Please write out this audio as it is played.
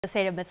The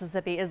state of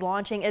Mississippi is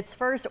launching its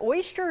first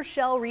oyster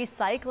shell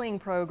recycling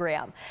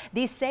program.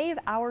 The Save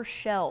Our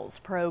Shells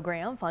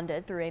program,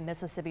 funded through a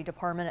Mississippi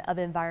Department of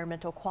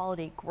Environmental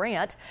Quality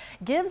grant,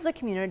 gives the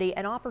community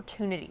an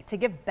opportunity to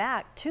give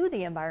back to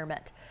the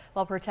environment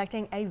while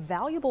protecting a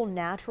valuable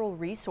natural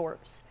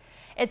resource.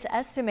 It's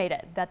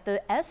estimated that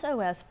the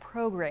SOS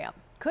program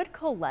could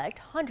collect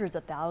hundreds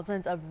of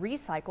thousands of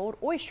recycled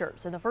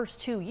oysters in the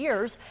first 2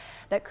 years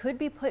that could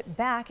be put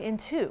back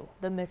into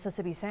the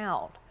Mississippi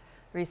Sound.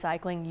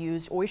 Recycling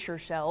used oyster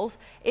shells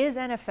is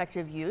an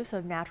effective use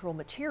of natural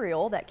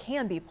material that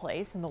can be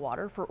placed in the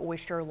water for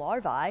oyster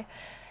larvae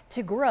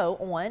to grow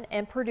on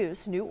and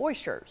produce new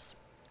oysters.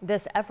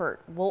 This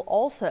effort will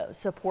also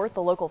support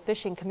the local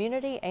fishing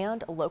community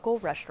and local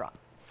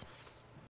restaurants.